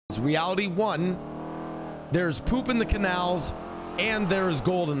Reality 1, there's poop in the canals and there's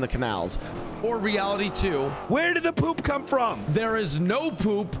gold in the canals. Or reality 2, where did the poop come from? There is no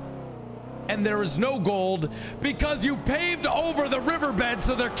poop and there is no gold because you paved over the riverbed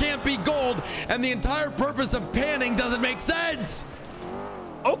so there can't be gold, and the entire purpose of panning doesn't make sense.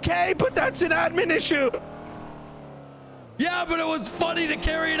 Okay, but that's an admin issue. Yeah, but it was funny to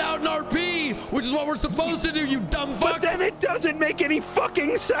carry it out in RP, which is what we're supposed to do, you dumb fuck. But then it doesn't make any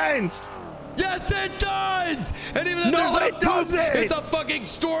fucking sense. Yes, it does. And even if no, there's it doesn't. It's a fucking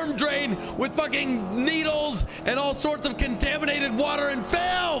storm drain with fucking needles and all sorts of contaminated water and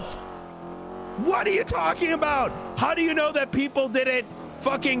filth. What are you talking about? How do you know that people didn't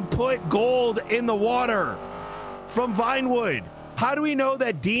fucking put gold in the water from Vinewood? How do we know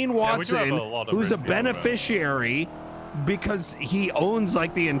that Dean Watson, who's a beneficiary because he owns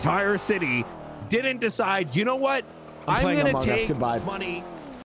like the entire city, didn't decide, you know what? I'm going to take money